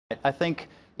I think,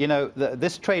 you know,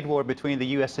 this trade war between the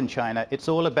US and China, it's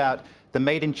all about the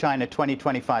Made in China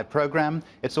 2025 program.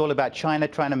 It's all about China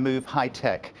trying to move high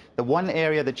tech. The one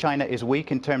area that China is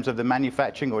weak in terms of the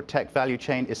manufacturing or tech value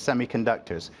chain is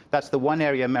semiconductors. That's the one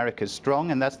area America is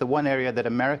strong, and that's the one area that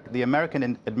the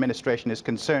American administration is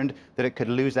concerned that it could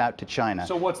lose out to China.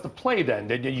 So what's the play then?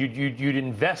 You'd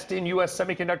invest in U.S.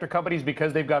 semiconductor companies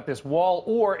because they've got this wall,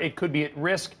 or it could be at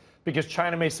risk because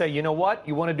China may say, you know what,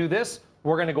 you want to do this?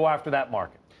 We're going to go after that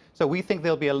market. So we think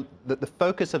there'll be the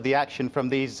focus of the action from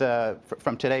these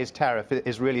from today's tariff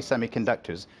is really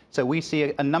semiconductors. So we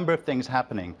see a number of things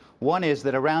happening. One is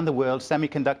that around the world,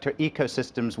 semiconductor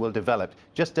ecosystems will develop,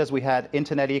 just as we had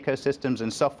internet ecosystems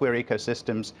and software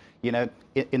ecosystems. You know,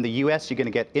 in the US, you're going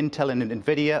to get Intel and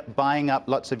NVIDIA buying up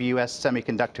lots of US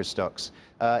semiconductor stocks.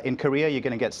 In Korea, you're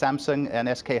going to get Samsung and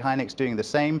SK Hynix doing the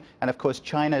same. And of course,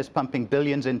 China is pumping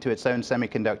billions into its own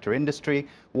semiconductor industry.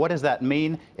 What does that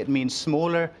mean? It means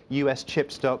smaller US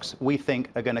chip stocks, we think,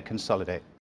 are going to consolidate.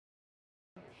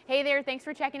 Hey there, thanks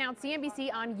for checking out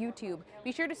CNBC on YouTube.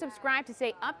 Be sure to subscribe to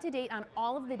stay up to date on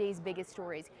all of the day's biggest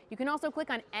stories. You can also click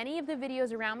on any of the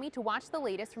videos around me to watch the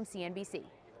latest from CNBC.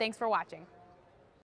 Thanks for watching.